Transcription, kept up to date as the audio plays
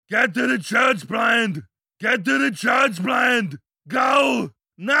Get to the church blind! Get to the church blind! Go!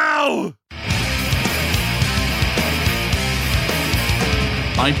 Now!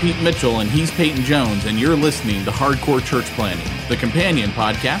 I'm Pete Mitchell, and he's Peyton Jones, and you're listening to Hardcore Church Planting, the companion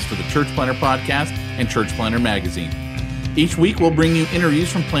podcast for the Church Planter Podcast and Church Planter Magazine. Each week, we'll bring you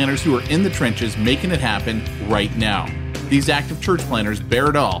interviews from planters who are in the trenches making it happen right now. These active church planters bear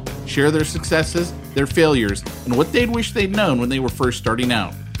it all, share their successes, their failures, and what they'd wish they'd known when they were first starting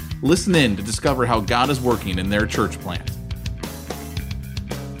out. Listen in to discover how God is working in their church plant.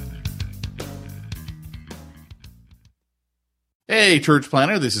 Hey, Church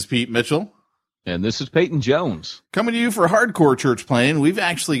Planter, this is Pete Mitchell. And this is Peyton Jones. Coming to you for Hardcore Church Planting. We've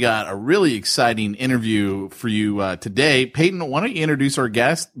actually got a really exciting interview for you today. Peyton, why don't you introduce our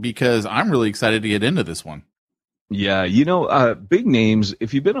guest? Because I'm really excited to get into this one. Yeah, big names,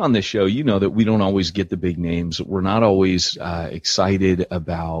 if you've been on this show, you know that we don't always get the big names. We're not always excited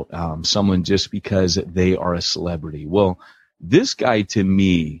about someone just because they are a celebrity. Well, this guy to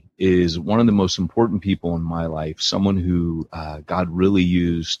me is one of the most important people in my life, someone who God really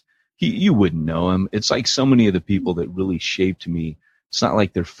used. You wouldn't know him. It's like so many of the people that really shaped me. It's not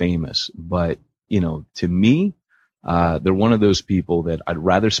like they're famous, but, to me, they're one of those people that I'd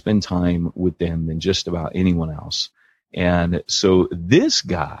rather spend time with them than just about anyone else. And so this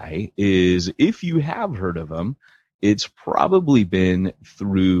guy is, if you have heard of him, it's probably been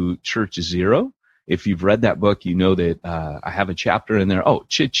through Church Zero. If you've read that book, you know that I have a chapter in there. Oh,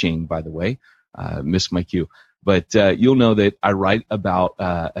 Cha-ching, by the way. Missed my cue. But you'll know that I write about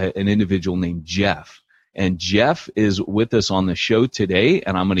an individual named Jeff. And Jeff is with us on the show today,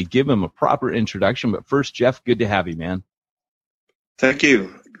 and I'm going to give him a proper introduction. But first, Jeff, good to have you, man. Thank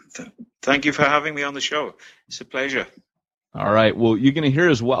you. Thank you for having me on the show. It's a pleasure. All right. Well, you're going to hear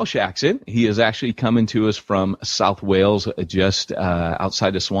his Welsh accent. He is actually coming to us from South Wales, just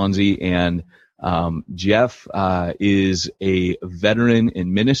outside of Swansea. And Jeff is a veteran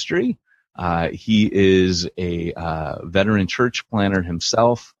in ministry. He is a veteran church planter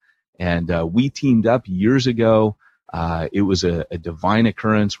himself, and we teamed up years ago. It was a divine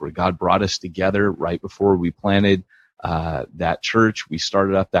occurrence where God brought us together right before we planted that church. We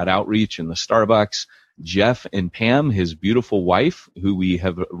started up that outreach in the Starbucks. Jeff and Pam, his beautiful wife, who we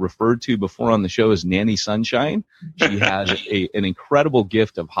have referred to before on the show as Nanny Sunshine, she has an incredible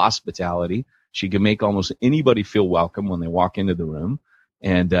gift of hospitality. She can make almost anybody feel welcome when they walk into the room.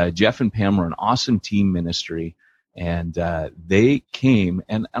 And Jeff and Pam are an awesome team ministry, and they came.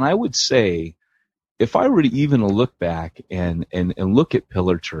 And I would say, if I were to even look back and look at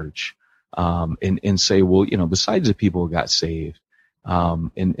Pillar Church and say, well, besides the people who got saved,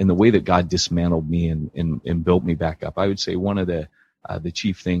 and the way that God dismantled me and built me back up, I would say one of the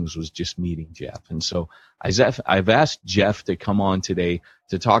chief things was just meeting Jeff. And so I've asked Jeff to come on today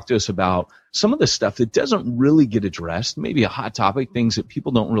to talk to us about some of the stuff that doesn't really get addressed, maybe a hot topic, things that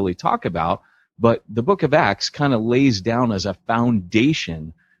people don't really talk about, but the book of Acts kind of lays down as a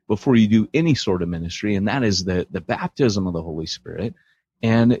foundation before you do any sort of ministry, and that is the baptism of the Holy Spirit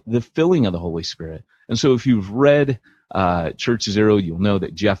and the filling of the Holy Spirit. And so if you've read Church Zero, you'll know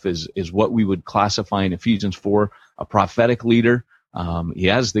that Jeff is what we would classify in Ephesians 4, a prophetic leader. He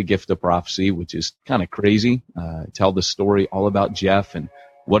has the gift of prophecy, which is kind of crazy. Tell the story all about Jeff and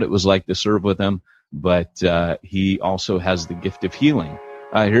what it was like to serve with him. But he also has the gift of healing.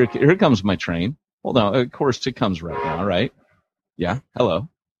 Here comes my train. Hold on. Of course, it comes right now, right? Yeah. Hello.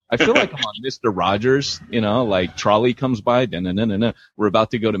 I feel like I'm on Mr. Rogers, like trolley comes by. We're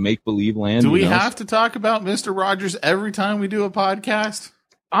about to go to make-believe land. Do we have to talk about Mr. Rogers every time we do a podcast?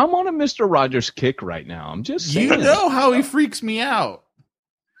 I'm on a Mr. Rogers kick right now. I'm just saying. You know how he freaks me out.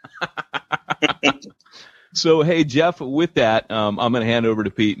 So, hey, Jeff, with that, I'm going to hand over to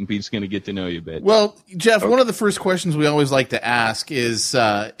Pete, and Pete's going to get to know you a bit. Well, Jeff, one of the first questions we always like to ask is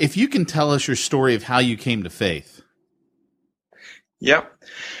if you can tell us your story of how you came to faith. Yeah.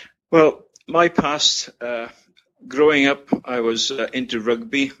 Well, my past, growing up, I was into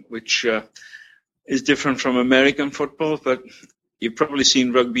rugby, which is different from American football, but you've probably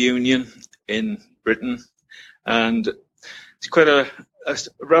seen rugby union in Britain, and it's quite a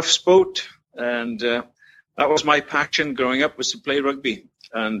rough sport, and that was my passion growing up, was to play rugby.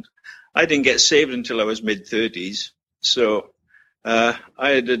 And I didn't get saved until I was mid-30s, so I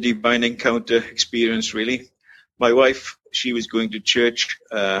had a divine encounter experience, really. My wife, she was going to church,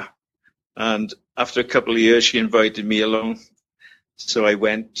 and after a couple of years, she invited me along, so I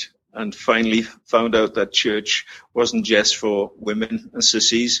went and finally found out that church wasn't just for women and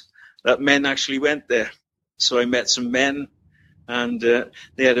sissies, that men actually went there. So I met some men, and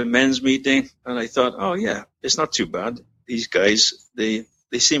they had a men's meeting, and I thought, oh yeah, it's not too bad. These guys, they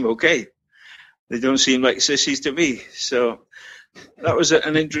they seem okay. They don't seem like sissies to me. So that was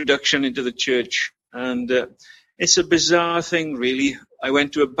an introduction into the church. And it's a bizarre thing, really. I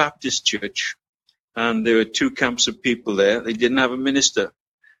went to a Baptist church, and there were two camps of people there. They didn't have a minister.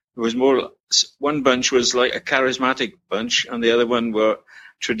 It was more, one bunch was like a charismatic bunch, and the other one were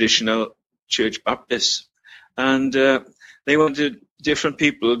traditional church Baptists. And they wanted different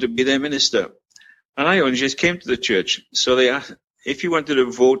people to be their minister. And I only just came to the church. So they asked, if you wanted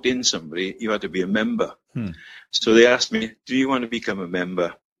to vote in somebody, you had to be a member. So they asked me, do you want to become a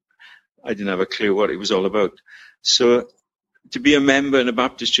member? I didn't have a clue what it was all about. So to be a member in a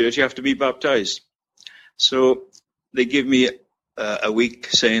Baptist church, you have to be baptized. So they give me a week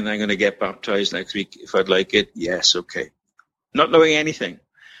saying I'm going to get baptized next week if I'd like it. Yes, okay. Not knowing anything.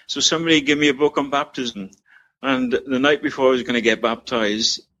 So somebody gave me a book on baptism. And the night before I was going to get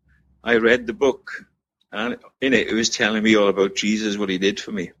baptized, I read the book. And in it was telling me all about Jesus, what he did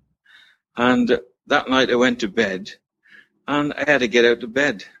for me. And that night I went to bed, and I had to get out of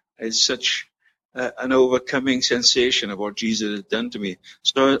bed. It's such an overcoming sensation of what Jesus had done to me.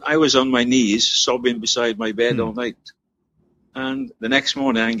 So I was on my knees, sobbing beside my bed all night. And the next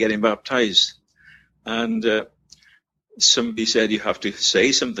morning I'm getting baptized. And somebody said, you have to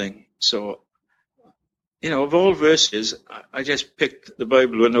say something. So, of all verses, I just picked the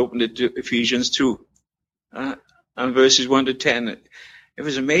Bible and opened it to Ephesians 2. And verses 1 to 10. It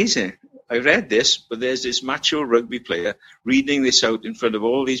was amazing. I read this, but there's this macho rugby player reading this out in front of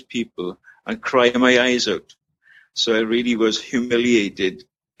all these people and crying my eyes out. So I really was humiliated,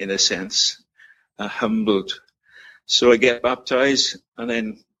 in a sense, humbled. So I get baptized, and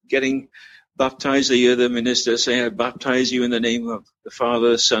then getting baptized, I hear the minister say, I baptize you in the name of the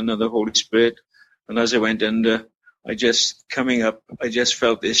Father, the Son, and the Holy Spirit. And as I went under, I just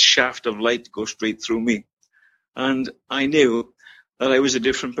felt this shaft of light go straight through me. And I knew that I was a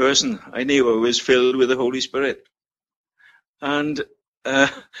different person. I knew I was filled with the Holy Spirit. And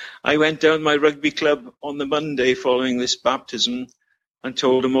I went down to my rugby club on the Monday following this baptism and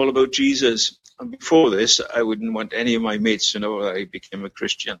told them all about Jesus. And before this, I wouldn't want any of my mates to know that I became a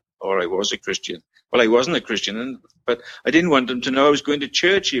Christian or I was a Christian. Well, I wasn't a Christian, but I didn't want them to know I was going to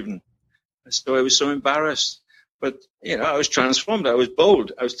church even. So I was so embarrassed. But, I was transformed. I was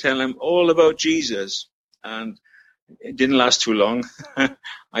bold. I was telling them all about Jesus. And it didn't last too long.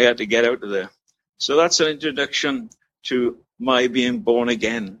 I had to get out of there. So that's an introduction to my being born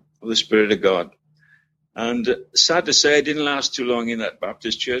again of the Spirit of God. And sad to say, I didn't last too long in that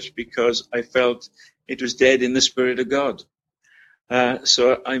Baptist church because I felt it was dead in the Spirit of God.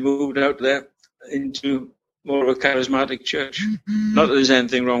 So I moved out there into more of a charismatic church. Not that there's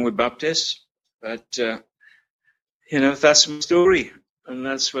anything wrong with Baptists, but, that's my story. And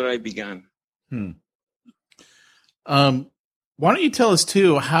that's where I began. Why don't you tell us,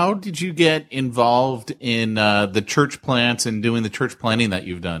 too, how did you get involved in the church plants and doing the church planting that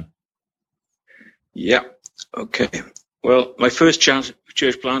you've done? Yeah, okay. Well, my first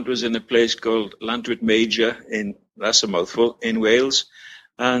church plant was in a place called Llantwit Major, that's a mouthful, in Wales.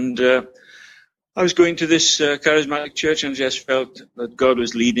 And I was going to this charismatic church and just felt that God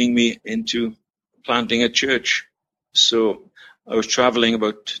was leading me into planting a church. So I was traveling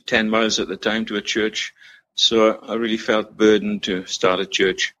about 10 miles at the time to a church. So I really felt burdened to start a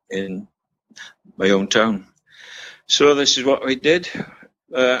church in my own town. So this is what we did.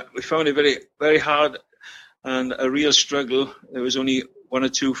 We found it very, very hard and a real struggle. There was only one or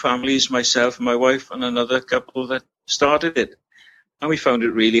two families, myself and my wife and another couple that started it. And we found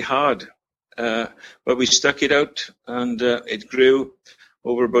it really hard. But we stuck it out and it grew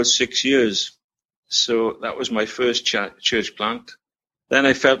over about 6 years. So that was my first church plant. Then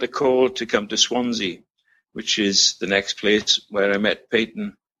I felt a call to come to Swansea, which is the next place where I met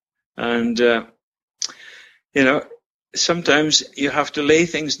Peyton. And, sometimes you have to lay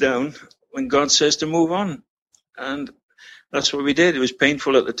things down when God says to move on. And that's what we did. It was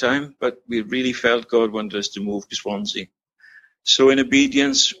painful at the time, but we really felt God wanted us to move to Swansea. So in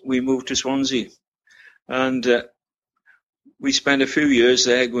obedience, we moved to Swansea. And we spent a few years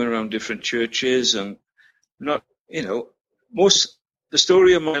there going around different churches and the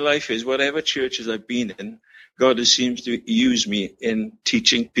story of my life is whatever churches I've been in, God seems to use me in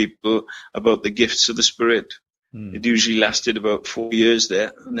teaching people about the gifts of the Spirit. It usually lasted about 4 years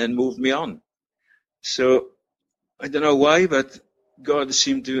there and then moved me on. So I don't know why, but God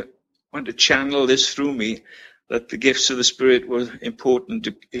seemed to want to channel this through me, that the gifts of the Spirit were important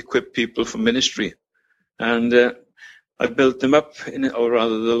to equip people for ministry. And I built them up, or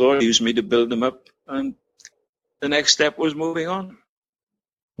rather the Lord used me to build them up. And the next step was moving on.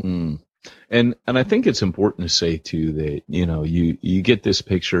 And I think it's important to say too that, you get this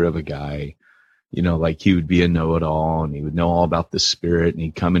picture of a guy, like he would be a know-it-all and he would know all about the Spirit and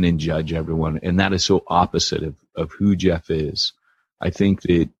he'd come in and judge everyone. And that is so opposite of who Jeff is. I think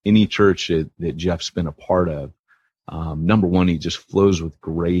that any church that Jeff's been a part of, number one, he just flows with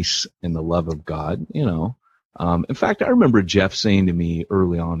grace and the love of God, In fact, I remember Jeff saying to me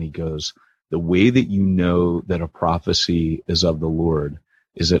early on, he goes, the way that you know that a prophecy is of the Lord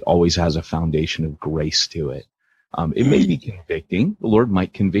is it always has a foundation of grace to it. It may be convicting. The Lord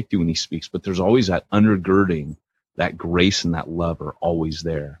might convict you when he speaks, but there's always that undergirding, that grace and that love are always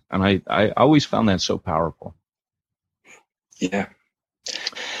there. And I always found that so powerful. Yeah.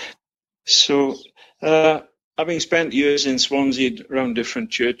 So, having spent years in Swansea around different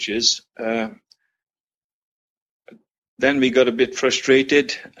churches, then we got a bit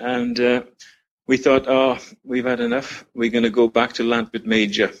frustrated and we thought, we've had enough. We're going to go back to Lambeth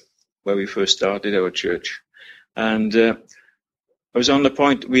Major, where we first started our church. And I was on the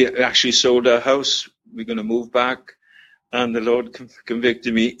point, we actually sold our house. We're going to move back. And the Lord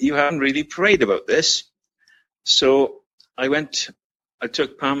convicted me, you haven't really prayed about this. So I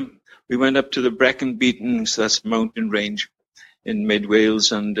took Pam, we went up to the Brecon Beacons, that's a mountain range in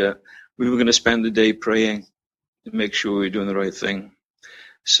mid-Wales, and we were going to spend the day praying to make sure we were doing the right thing.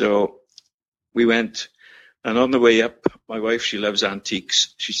 So we went, and on the way up, my wife, she loves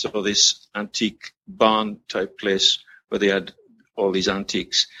antiques. She saw this antique barn type place where they had all these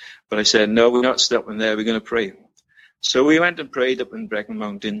antiques. But I said, no, we're not stopping there. We're going to pray. So we went and prayed up in Brecon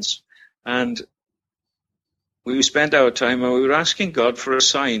Mountains, and we spent our time and we were asking God for a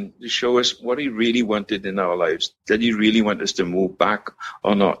sign to show us what he really wanted in our lives. Did he really want us to move back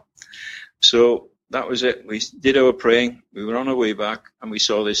or not? So that was it. We did our praying. We were on our way back and we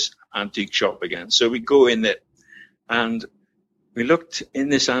saw this antique shop again. So we go in there and we looked in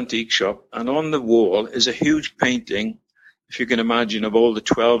this antique shop, and on the wall is a huge painting, if you can imagine, of all the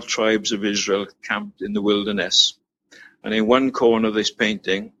 12 tribes of Israel camped in the wilderness. And in one corner of this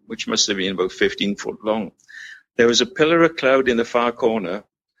painting, which must have been about 15 foot long, there was a pillar of cloud in the far corner,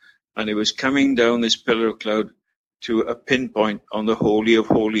 and it was coming down this pillar of cloud to a pinpoint on the Holy of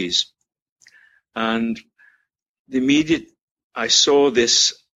Holies. And the immediate I saw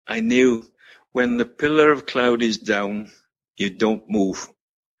this, I knew when the pillar of cloud is down, you don't move.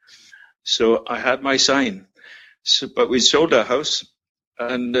 So I had my sign. But we sold our house,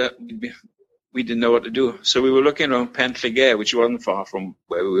 and we didn't know what to do. So we were looking around Pentligare, which wasn't far from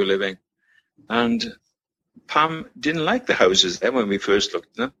where we were living. And Pam didn't like the houses there when we first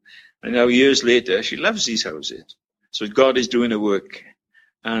looked at them. And now years later, she loves these houses. So God is doing a work.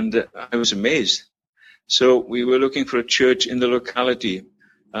 And I was amazed. So we were looking for a church in the locality.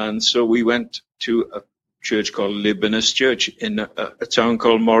 And so we went to a church called Libanus Church in a town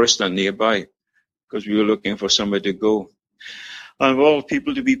called Morriston nearby, because we were looking for somewhere to go. And of all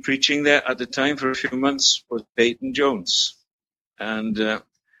people to be preaching there at the time for a few months was Peyton Jones. And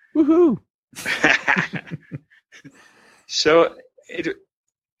woohoo! So,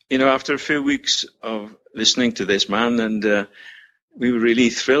 after a few weeks of listening to this man, and we were really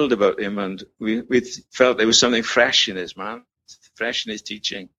thrilled about him, and we felt there was something fresh in this man, fresh in his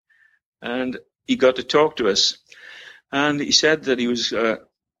teaching. And he got to talk to us. And he said that he was going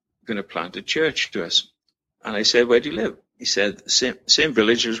to plant a church to us. And I said, where do you live? He said, same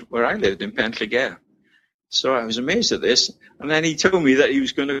village as where I lived, in Pentligare. So I was amazed at this. And then he told me that he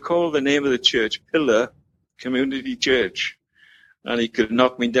was going to call the name of the church Pillar Community Church. And he could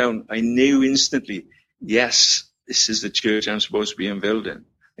knock me down. I knew instantly, yes, this is the church I'm supposed to be involved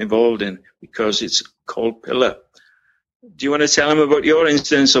in, because it's called Pillar. Do you want to tell him about your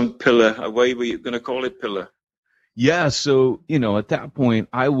instance on Pillar? Why were you going to call it Pillar? Yeah, so, at that point,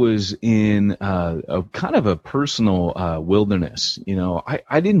 I was in a kind of a personal wilderness.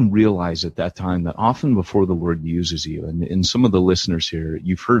 I didn't realize at that time that often before the Lord uses you, and some of the listeners here,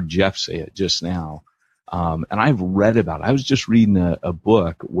 you've heard Jeff say it just now, and I've read about it. I was just reading a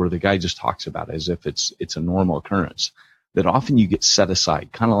book where the guy just talks about it as if it's a normal occurrence, that often you get set aside,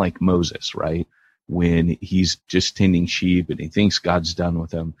 kind of like Moses, right? When he's just tending sheep and he thinks God's done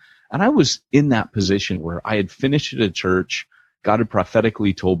with him. And I was in that position where I had finished at a church. God had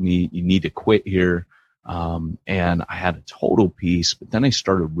prophetically told me, you need to quit here. And I had a total peace, but then I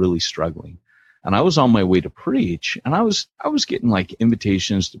started really struggling. And I was on my way to preach, and I was getting like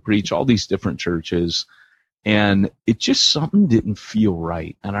invitations to preach all these different churches, and it just, something didn't feel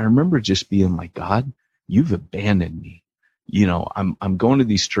right. And I remember just being like, God, you've abandoned me. I'm going to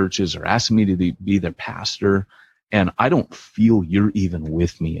these churches, or asking me to be their pastor, and I don't feel you're even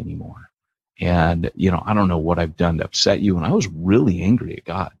with me anymore. And, I don't know what I've done to upset you. And I was really angry at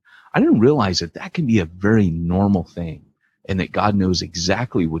God. I didn't realize that can be a very normal thing, and that God knows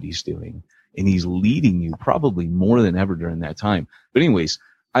exactly what he's doing, and he's leading you probably more than ever during that time. But anyways,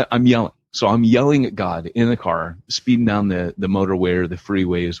 I'm yelling. So I'm yelling at God in the car, speeding down the motorway or the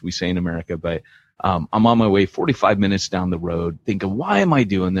freeway, as we say in America. But I'm on my way 45 minutes down the road thinking, why am I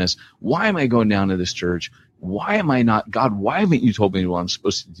doing this? Why am I going down to this church? Why am I not? God, why haven't you told me what I'm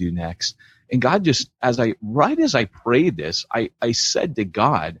supposed to do next? And God just, right as I prayed this, I said to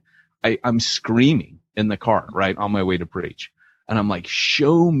God, I'm screaming in the car, right, on my way to preach. And I'm like,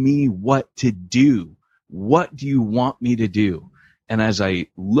 show me what to do. What do you want me to do? And as I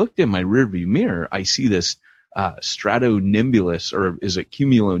looked in my rearview mirror, I see this stratonimbus, or is it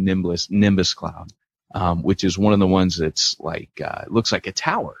cumulonimbus cloud, which is one of the ones that's like, it looks like a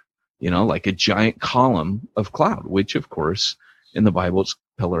tower, like a giant column of cloud, which of course in the Bible it's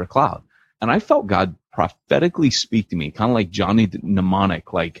pillar of cloud. And I felt God prophetically speak to me, kind of like Johnny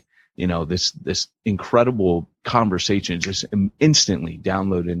Mnemonic, like, this incredible conversation just instantly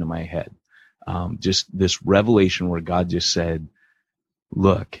downloaded into my head. Just this revelation where God just said,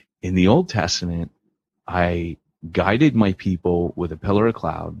 look, in the Old Testament, I guided my people with a pillar of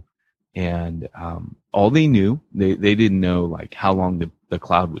cloud, and all they knew, they didn't know like how long the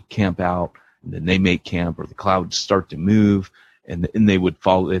cloud would camp out, and then they make camp, or the cloud would start to move, and they would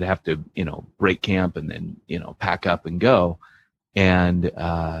follow. They'd have to, break camp and then, pack up and go. And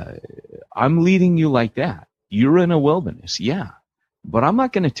I'm leading you like that. You're in a wilderness, yeah, but I'm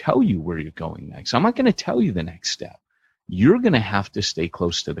not going to tell you where you're going next. I'm not going to tell you the next step. You're going to have to stay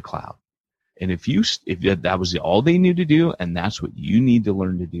close to the cloud. And if that was all they knew to do, and that's what you need to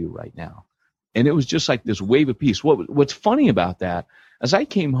learn to do right now. And it was just like this wave of peace. What's funny about that, as I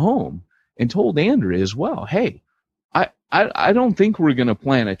came home and told Andrea as well, hey, I don't think we're going to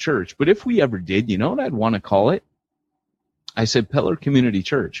plant a church, but if we ever did, you know what I'd want to call it? I said Pillar Community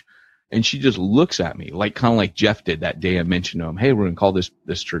Church. And she just looks at me kind of like Jeff did that day I mentioned to him, hey, we're going to call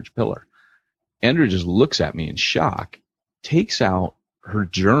this church Pillar. Andrea just looks at me in shock, takes out her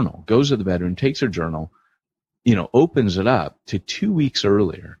journal, goes to the bedroom, takes her journal, opens it up to 2 weeks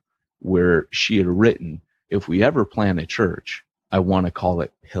earlier where she had written, if we ever plant a church, I want to call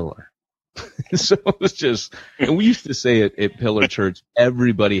it Pillar. So it was just, and we used to say at Pillar Church,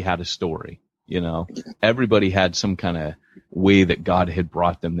 everybody had a story, everybody had some kind of way that God had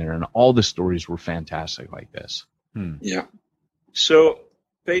brought them there, and all the stories were fantastic like this. Yeah. So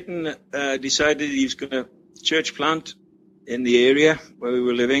Peyton decided he was going to church plant in the area where we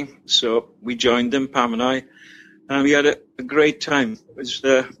were living. So we joined them, Pam and I, and we had a great time. It was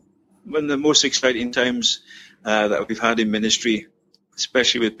one of the most exciting times that we've had in ministry,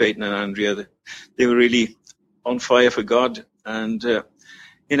 especially with Peyton and Andrea. They were really on fire for God, and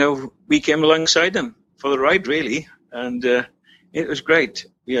we came alongside them for the ride, really, and it was great.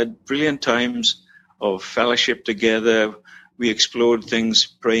 We had brilliant times of fellowship together. We explored things,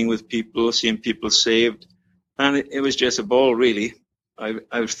 praying with people, seeing people saved, and it was just a ball, really.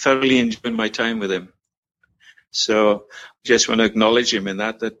 I thoroughly enjoyed my time with him. So just want to acknowledge him in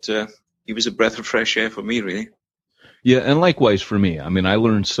that he was a breath of fresh air for me, really. Yeah, and likewise for me. I mean, I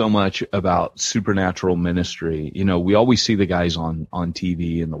learned so much about supernatural ministry. We always see the guys on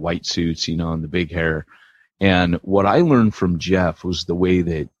TV in the white suits, and the big hair. And what I learned from Jeff was the way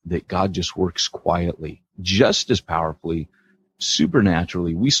that God just works quietly, just as powerfully,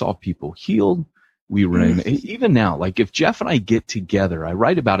 supernaturally. We saw people healed. We were in, even now, like if Jeff and I get together, I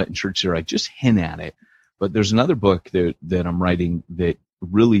write about it in Church Zero. I just hint at it. But there's another book that I'm writing that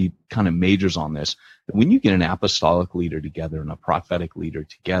really kind of majors on this. When you get an apostolic leader together and a prophetic leader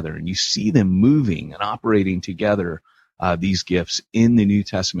together, and you see them moving and operating together, these gifts in the New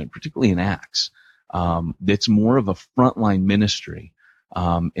Testament, particularly in Acts, that's more of a frontline ministry.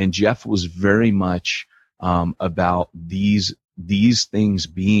 And Jeff was very much about these things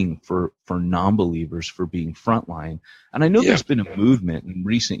being for non-believers, for being frontline. And I know there's been a movement in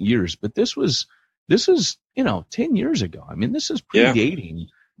recent years, but this is 10 years ago. I mean, this is predating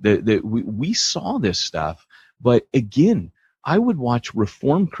that we saw this stuff. But again, I would watch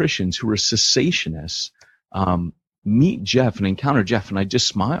Reformed Christians who are cessationists meet Jeff and encounter Jeff, and I just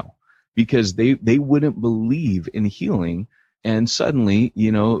smile because they wouldn't believe in healing. And suddenly,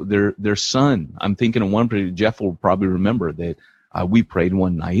 their son, I'm thinking of one, Jeff will probably remember that we prayed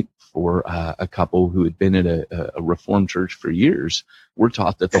one night for a couple who had been at a Reformed church for years. We're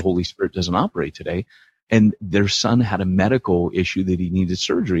taught that the Holy Spirit doesn't operate today. And their son had a medical issue that he needed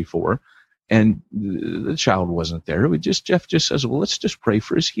surgery for. And the child wasn't there. Jeff just says, well, let's just pray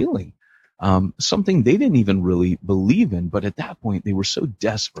for his healing. Something they didn't even really believe in. But at that point, they were so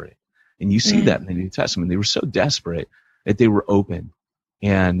desperate. And you see that in the New Testament. They were so desperate that they were open.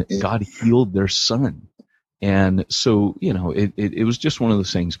 and God healed their son. And so, it was just one of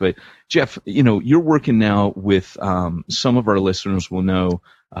those things. But Jeff, you're working now with, some of our listeners will know,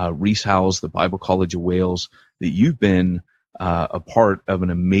 Rees Howells, the Bible College of Wales, that you've been, a part of an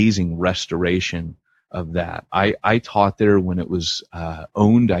amazing restoration of that. I taught there when it was,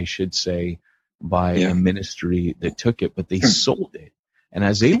 owned, I should say, by a ministry that took it, but they sold it. And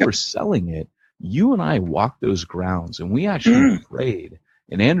as they were selling it, you and I walked those grounds, and we actually prayed.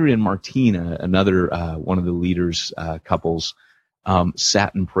 And Andrea and Martina, another one of the leaders, couples,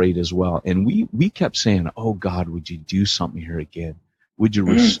 sat and prayed as well. And we kept saying, "Oh God, would you do something here again? Would you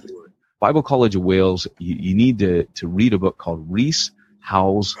restore it?" Bible College of Wales, you need to read a book called Rees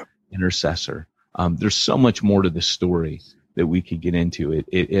Howells Intercessor. There's so much more to the story that we could get into.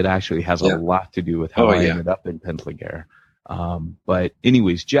 It actually has a lot to do with how I ended up in Pentlegar. But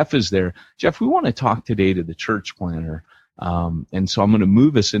anyways, Jeff is there. Jeff, we want to talk today to the church planner. And so I'm going to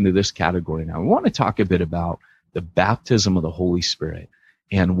move us into this category now. We want to talk a bit about the baptism of the Holy Spirit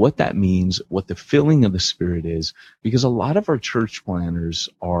and what that means, what the filling of the Spirit is, because a lot of our church planners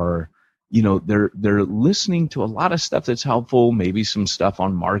are, they're listening to a lot of stuff that's helpful, maybe some stuff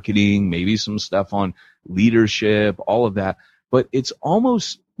on marketing, maybe some stuff on leadership, all of that. But it's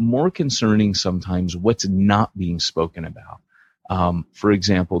almost more concerning sometimes what's not being spoken about. For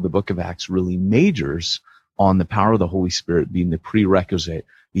example, the book of Acts really majors on the power of the Holy Spirit being the prerequisite,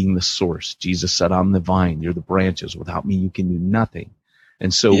 being the source. Jesus said, "I'm the vine, you're the branches. Without me, you can do nothing."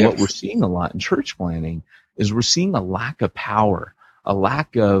 And so what we're seeing a lot in church planning is we're seeing a lack of power, a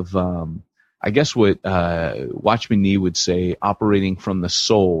lack of, I guess what Watchman Nee would say, operating from the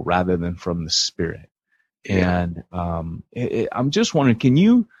soul rather than from the Spirit. And I'm just wondering, can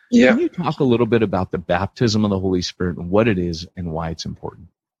you talk a little bit about the baptism of the Holy Spirit and what it is and why it's important?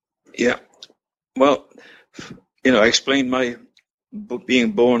 Yeah. Well, I explained my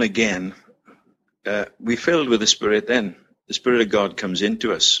being born again. We filled with the Spirit then. The Spirit of God comes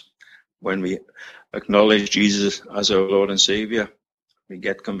into us when we acknowledge Jesus as our Lord and Savior. We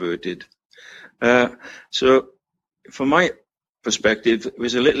get converted. So from my perspective, it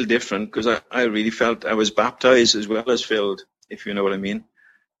was a little different because I really felt I was baptized as well as filled, if you know what I mean.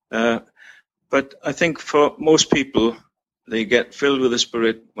 But I think for most people, they get filled with the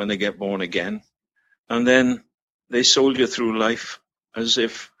Spirit when they get born again. And then they soldier through life as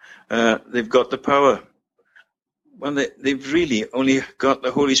if they've got the power, when they've really only got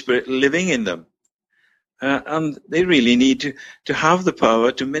the Holy Spirit living in them. And they really need to have the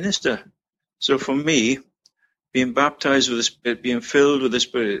power to minister. So for me, being baptized with the Spirit, being filled with the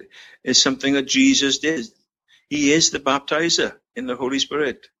Spirit, is something that Jesus did. He is the baptizer in the Holy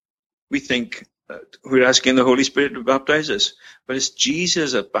Spirit. We think we're asking the Holy Spirit to baptize us, but it's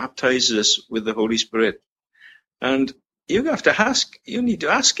Jesus that baptizes us with the Holy Spirit. And you have to ask, you need to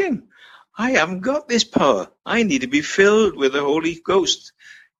ask him, I haven't got this power. I need to be filled with the Holy Ghost.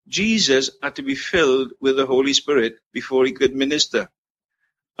 Jesus had to be filled with the Holy Spirit before he could minister.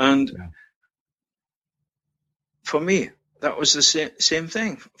 And for me, that was the same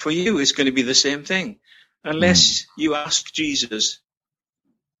thing. For you, it's going to be the same thing. Unless you ask Jesus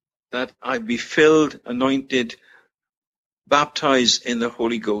that I be filled, anointed, baptized in the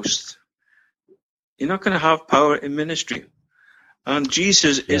Holy Ghost, you're not going to have power in ministry. And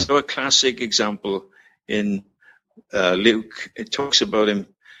Jesus is our classic example in Luke. It talks about him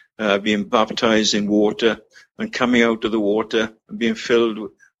being baptized in water and coming out of the water and being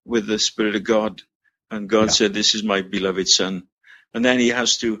filled with the Spirit of God. And God said, "This is my beloved Son." And then he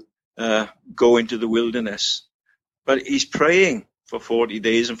has to go into the wilderness. But he's praying for 40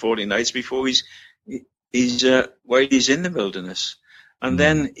 days and 40 nights before he's while he's in the wilderness. And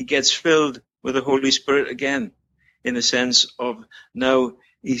then he gets filled with the Holy Spirit again, in the sense of now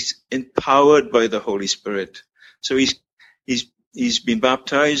he's empowered by the Holy Spirit. So he's been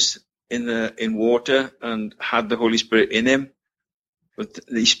baptized in water and had the Holy Spirit in him. But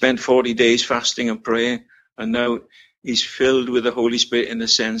he spent 40 days fasting and praying, and now he's filled with the Holy Spirit in the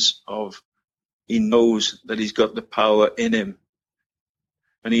sense of he knows that he's got the power in him.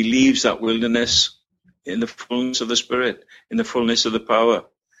 And he leaves that wilderness in the fullness of the Spirit, in the fullness of the power.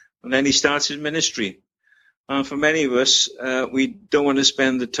 And then he starts his ministry. And for many of us, we don't want to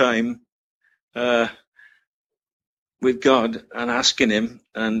spend the time with God and asking him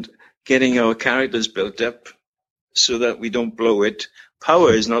and getting our characters built up so that we don't blow it.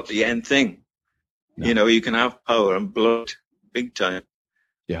 Power is not the end thing. No. You know, you can have power and blow it big time.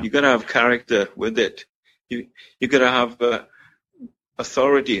 Yeah. You've got to have character with it. You've got to have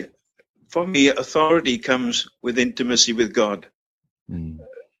authority. For me, authority comes with intimacy with God. And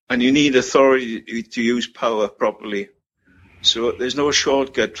you need authority to use power properly. So there's no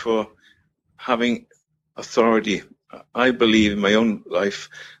shortcut for having authority. I believe in my own life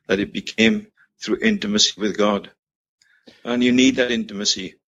that it became through intimacy with God. And you need that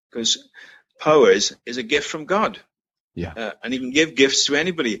intimacy because power is a gift from God. Yeah. And he can give gifts to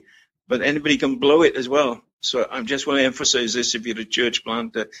anybody, but anybody can blow it as well. So I just want to emphasize this. If you're a church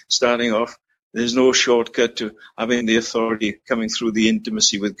planter starting off, there's no shortcut to having the authority coming through the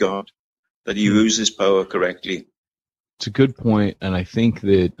intimacy with God, that you use his power correctly. It's a good point. And I think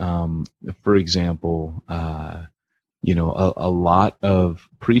that, for example, you know, a lot of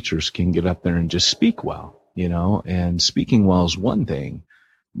preachers can get up there and just speak well, you know, and speaking well is one thing.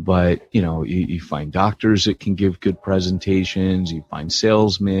 But, you know, you find doctors that can give good presentations. You find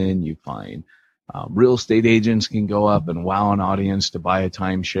salesmen. You find real estate agents can go up and wow an audience to buy a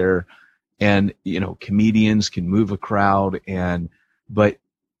timeshare. And, you know, comedians can move a crowd. But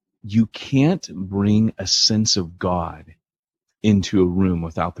you can't bring a sense of God into a room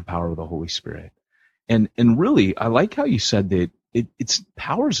without the power of the Holy Spirit. And really, I like how you said that it's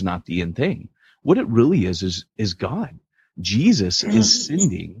power's not the end thing. What it really is God. Jesus is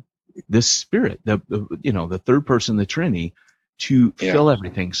sending the Spirit, the third person of the Trinity, to fill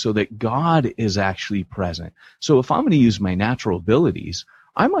everything so that God is actually present. So if I'm going to use my natural abilities,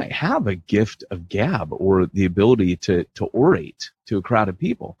 I might have a gift of gab or the ability to orate to a crowd of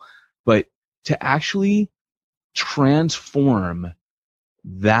people, but to actually transform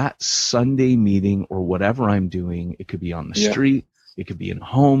that Sunday meeting or whatever I'm doing, it could be on the street, it could be in a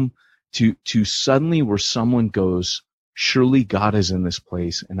home, to suddenly where someone goes, surely God is in this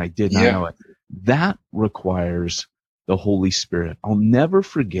place, and I did not know it. That requires the Holy Spirit. I'll never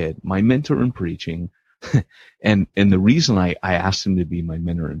forget my mentor in preaching, and the reason I asked him to be my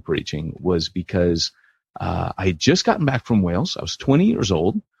mentor in preaching was because I had just gotten back from Wales. I was 20 years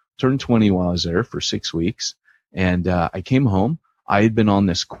old, turned 20 while I was there for 6 weeks, and I came home. I had been on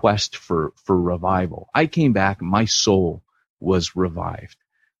this quest for revival. I came back, my soul was revived.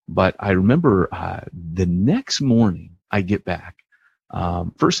 But I remember the next morning I get back.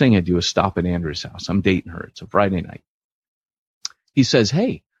 First thing I do is stop at Andrew's house. I'm dating her. It's a Friday night. He says,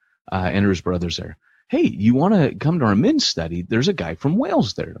 hey, Andrew's brother's there. Hey, you want to come to our men's study? There's a guy from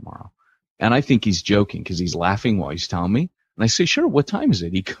Wales there tomorrow. And I think he's joking because he's laughing while he's telling me. And I say, sure, what time is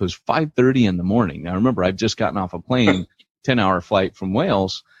it? He goes, 5:30 in the morning. Now, remember, I've just gotten off a plane, 10-hour flight from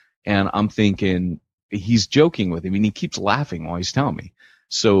Wales. And I'm thinking he's joking with him. And he keeps laughing while he's telling me.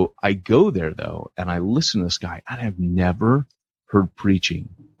 So I go there, though, and I listen to this guy. I have never heard preaching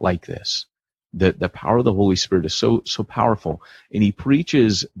like this. The power of the Holy Spirit is so powerful. And he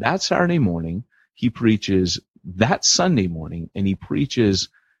preaches that Saturday morning. He preaches that Sunday morning, and he preaches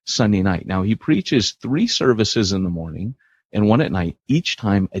Sunday night. Now, he preaches 3 services in the morning and 1 at night, each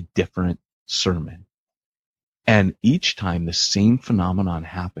time a different sermon. And each time the same phenomenon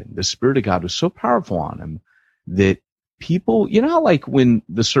happened. The Spirit of God was so powerful on him that people, you know how like when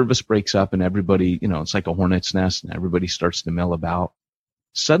the service breaks up and everybody, you know, it's like a hornet's nest and everybody starts to mill about.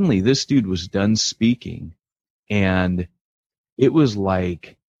 Suddenly this dude was done speaking and it was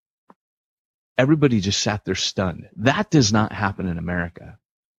like everybody just sat there stunned. That does not happen in America.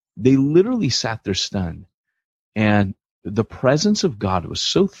 They literally sat there stunned. And the presence of God was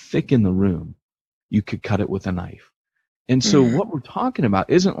so thick in the room, you could cut it with a knife. And so what we're talking about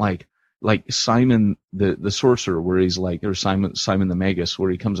isn't like Simon the sorcerer, where he's like, or Simon the Magus, where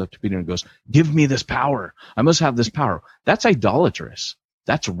he comes up to Peter and goes, give me this power. I must have this power. That's idolatrous.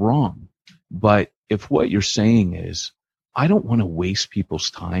 That's wrong. But if what you're saying is, I don't want to waste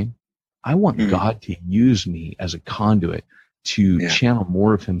people's time. I want God to use me as a conduit to channel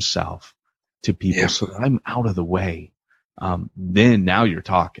more of himself to people so that I'm out of the way. Then now you're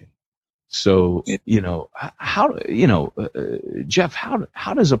talking. So, you know, Jeff,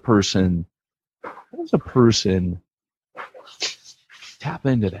 how does a person tap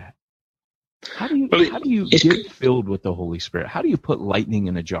into that? How do you get filled with the Holy Spirit? How do you put lightning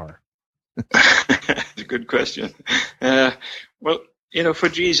in a jar? It's a good question. Well, you know, for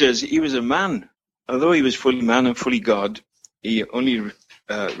Jesus, he was a man. Although he was fully man and fully God, he only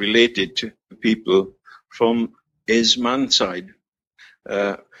related to people from his man side.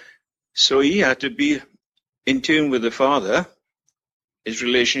 So he had to be in tune with the Father. His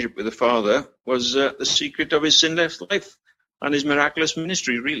relationship with the Father was the secret of his sinless life and his miraculous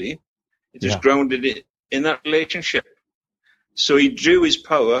ministry, really. It was grounded in that relationship. So he drew his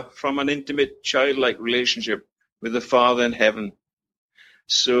power from an intimate, childlike relationship with the Father in heaven.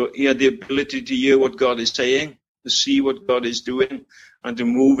 So he had the ability to hear what God is saying, to see what God is doing, and to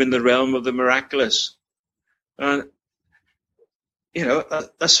move in the realm of the miraculous. And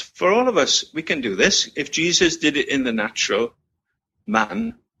that's for all of us. We can do this. If Jesus did it in the natural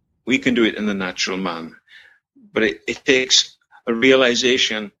man, we can do it in the natural man. But it takes a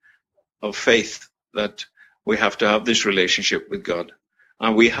realization of faith that we have to have this relationship with God.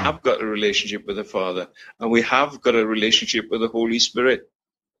 And we have got a relationship with the Father. And we have got a relationship with the Holy Spirit.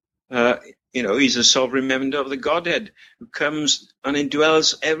 He's a sovereign member of the Godhead who comes and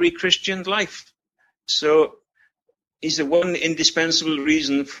indwells every Christian's life. So he's the one indispensable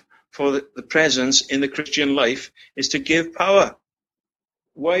reason for the presence in the Christian life is to give power.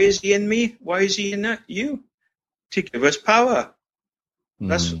 Why is he in me? Why is he in you? To give us power.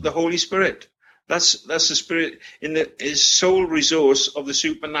 That's the Holy Spirit. That's the Spirit his sole resource of the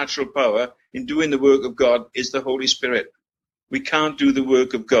supernatural power in doing the work of God is the Holy Spirit. We can't do the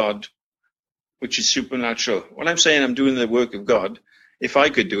work of God, which is supernatural. When I'm saying I'm doing the work of God, if I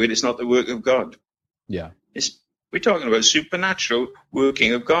could do it, it's not the work of God. Yeah. We're talking about supernatural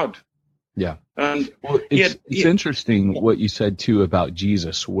working of God. Yeah. And it's interesting what you said too about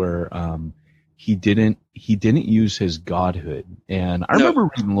Jesus, where he didn't use his godhood. And I remember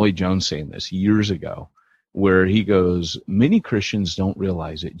reading Lloyd Jones saying this years ago, where he goes, many Christians don't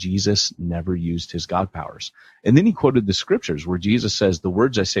realize that Jesus never used his God powers. And then he quoted the scriptures where Jesus says, the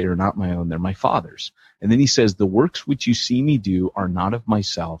words I say are not my own, they're my Father's. And then he says, the works which you see me do are not of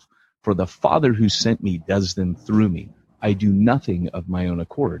myself, for the Father who sent me does them through me. I do nothing of my own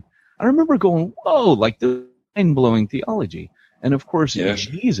accord. I remember going, whoa, like the mind-blowing theology. And of course,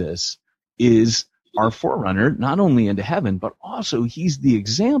 Jesus is our forerunner, not only into heaven, but also he's the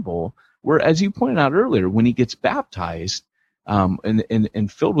example where, as you pointed out earlier, when he gets baptized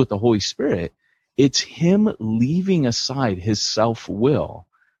and filled with the Holy Spirit, it's him leaving aside his self-will.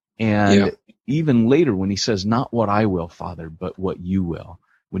 And even later when he says, not what I will, Father, but what you will,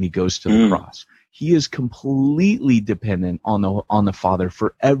 when he goes to the cross, he is completely dependent on the Father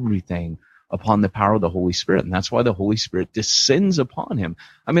for everything upon the power of the Holy Spirit. And that's why the Holy Spirit descends upon him.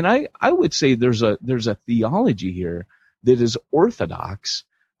 I mean, I would say there's a theology here that is orthodox,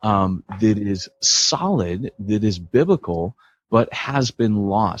 that is solid, that is biblical, but has been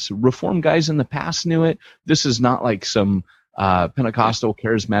lost. Reformed guys in the past knew it. This is not like some Pentecostal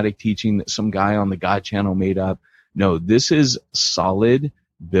charismatic teaching that some guy on the God channel made up. No, this is solid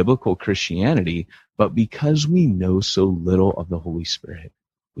biblical Christianity, but because we know so little of the Holy Spirit,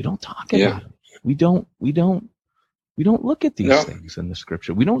 we don't talk about it. We don't look at these things in the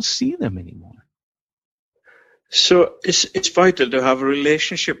scripture. We don't see them anymore. So it's vital to have a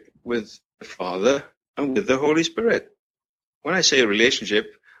relationship with the Father and with the Holy Spirit. When I say a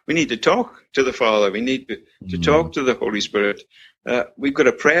relationship, we need to talk to the Father. We need to talk to the Holy Spirit. We've got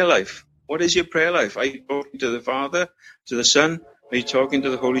a prayer life. What is your prayer life? Are you talking to the Father, to the Son? Are you talking to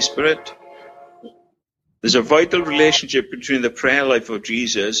the Holy Spirit? There's a vital relationship between the prayer life of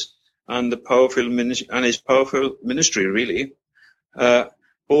Jesus and the powerful ministry, and his powerful ministry, really,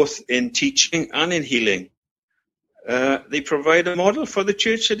 both in teaching and in healing. They provide a model for the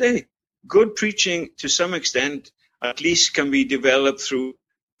church today. Good preaching, to some extent, at least can be developed through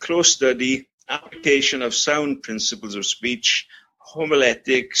close study, application of sound principles of speech,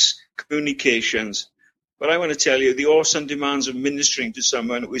 homiletics, communications. But I want to tell you, the awesome demands of ministering to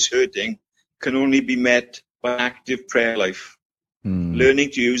someone who is hurting can only be met by active prayer life. Learning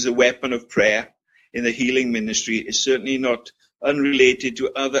to use the weapon of prayer in the healing ministry is certainly not unrelated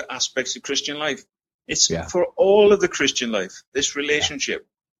to other aspects of Christian life. It's for all of the Christian life, this relationship.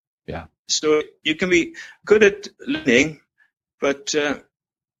 Yeah. So you can be good at learning, but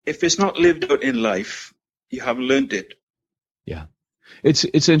if it's not lived out in life, you haven't learned it. Yeah.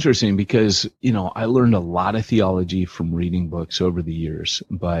 It's interesting because, I learned a lot of theology from reading books over the years,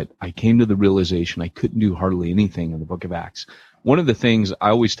 but I came to the realization I couldn't do hardly anything in the book of Acts. One of the things I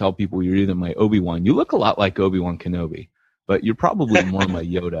always tell people, you're either my Obi-Wan. You look a lot like Obi-Wan Kenobi, but you're probably more my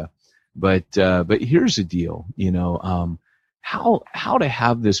Yoda. But here's the deal, how to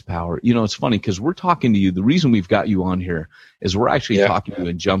have this power. It's funny because we're talking to you. The reason we've got you on here is we're actually talking to you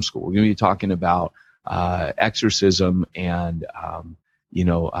in Jump School. We're going to be talking about exorcism and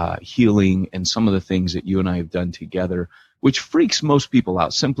healing and some of the things that you and I have done together, which freaks most people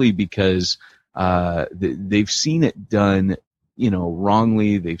out simply because they've seen it done,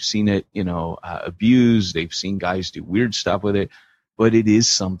 wrongly. They've seen it, abused. They've seen guys do weird stuff with it, but it is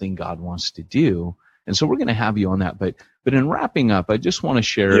something God wants to do. And so we're going to have you on that. But in wrapping up, I just want to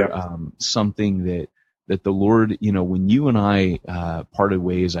share something that the Lord, when you and I parted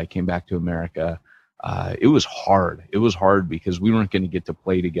ways, I came back to America. It was hard. It was hard because we weren't going to get to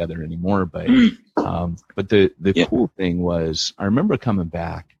play together anymore. But the cool thing was, I remember coming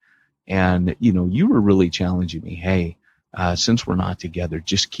back, and you were really challenging me. Hey, since we're not together,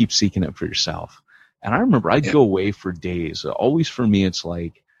 just keep seeking it for yourself. And I remember I'd go away for days. Always for me, it's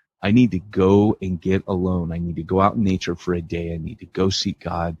like, I need to go and get alone. I need to go out in nature for a day. I need to go seek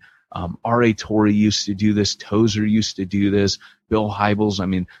God. R.A. Torrey used to do this. Tozer used to do this. Bill Hybels. I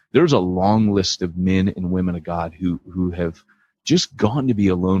mean, there's a long list of men and women of God who have just gone to be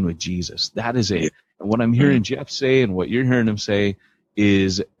alone with Jesus. That is it. And what I'm hearing Jeff say and what you're hearing him say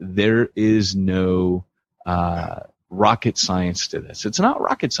is there is no rocket science to this. It's not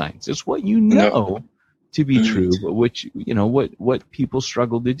rocket science. It's what you know to be true, but which, what people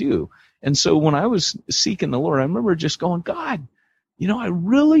struggle to do. And so when I was seeking the Lord, I remember just going, God, I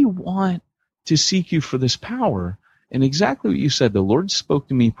really want to seek you for this power. And exactly what you said, the Lord spoke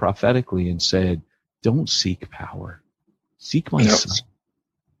to me prophetically and said, don't seek power. Seek my son.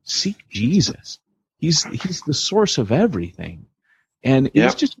 Seek Jesus. He's the source of everything. And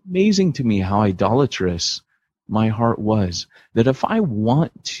it's just amazing to me how idolatrous my heart was, that if I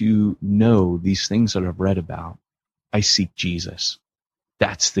want to know these things that I've read about, I seek Jesus.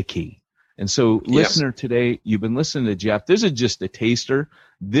 That's the key. And so, listener, today, you've been listening to Jeff. This is just a taster.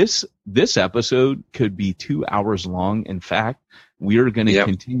 This episode could be 2 hours long. In fact, we are going to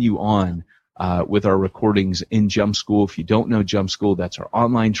continue on with our recordings in Jump School. If you don't know Jump School, that's our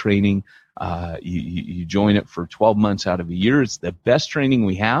online training. You join it for 12 months out of a year. It's the best training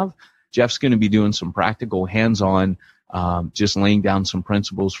we have. Jeff's going to be doing some practical hands-on, just laying down some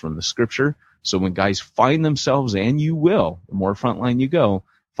principles from the scripture. So when guys find themselves, and you will, the more frontline you go,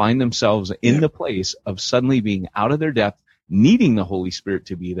 find themselves in the place of suddenly being out of their depth, needing the Holy Spirit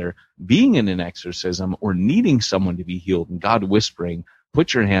to be there, being in an exorcism, or needing someone to be healed, and God whispering,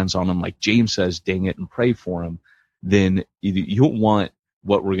 put your hands on them, like James says, dang it, and pray for them, then you'll want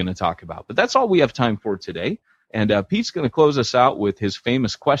what we're going to talk about. But that's all we have time for today. And Pete's going to close us out with his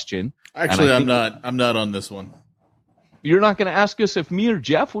famous question. Actually, I'm not on this one. You're not going to ask us if me or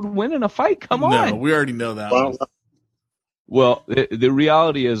Jeff would win in a fight? Come on. No, we already know that. Well, the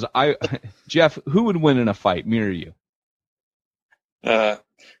reality is, Jeff, who would win in a fight, me or you?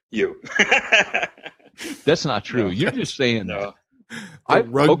 You. That's not true. You're just saying that. The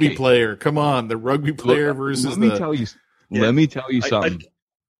rugby player. Come on, the rugby player versus Let me tell you something.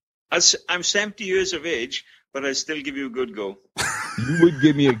 I'm 70 years of age, but I still give you a good go. You would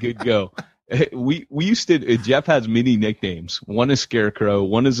give me a good go. We used to. Jeff has many nicknames. One is Scarecrow.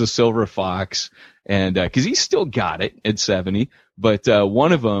 One is a Silver Fox, and because he's still got it at 70. But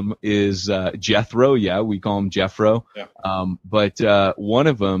one of them is Jethro. Yeah, we call him Jeffro. Yeah. But one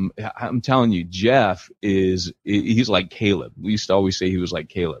of them, I'm telling you, Jeff he's like Caleb. We used to always say he was like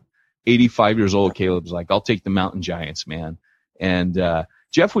Caleb. 85 years old. Caleb's like, I'll take the mountain giants, man. And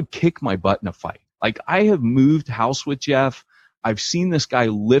Jeff would kick my butt in a fight. Like, I have moved house with Jeff. I've seen this guy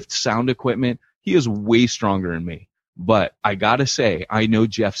lift sound equipment. He is way stronger than me. But I gotta say, I know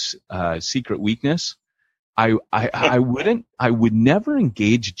Jeff's secret weakness. I would never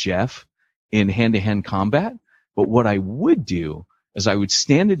engage Jeff in hand-to-hand combat. But what I would do is I would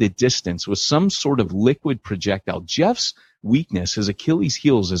stand at a distance with some sort of liquid projectile. Jeff's weakness, his Achilles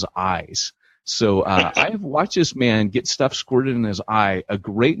heel, is his eyes. So I have watched this man get stuff squirted in his eye a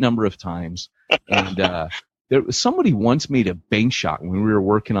great number of times. And somebody once made a bank shot when we were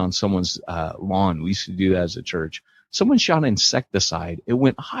working on someone's lawn. We used to do that as a church. Someone shot insecticide. It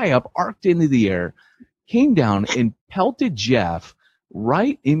went high up, arced into the air, came down and pelted Jeff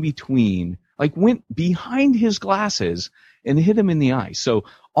right in between, like went behind his glasses and hit him in the eye. So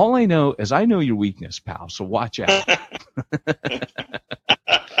all I know is I know your weakness, pal. So watch out.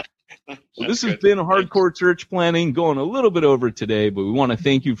 Well, this has been Hardcore Church Planning, going a little bit over today, but we want to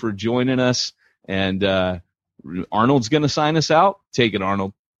thank you for joining us. And Arnold's going to sign us out. Take it,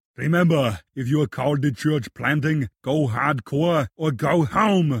 Arnold. Remember, if you are called to church planting, go hardcore or go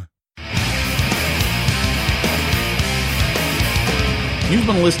home. You've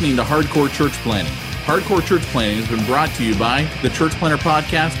been listening to Hardcore Church Planning. Hardcore Church Planning has been brought to you by the Church Planter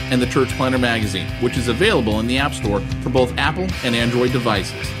Podcast and the Church Planter Magazine, which is available in the App Store for both Apple and Android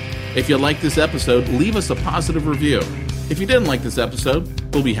devices. If you like this episode, leave us a positive review. If you didn't like this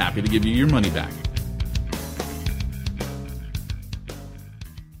episode, we'll be happy to give you your money back.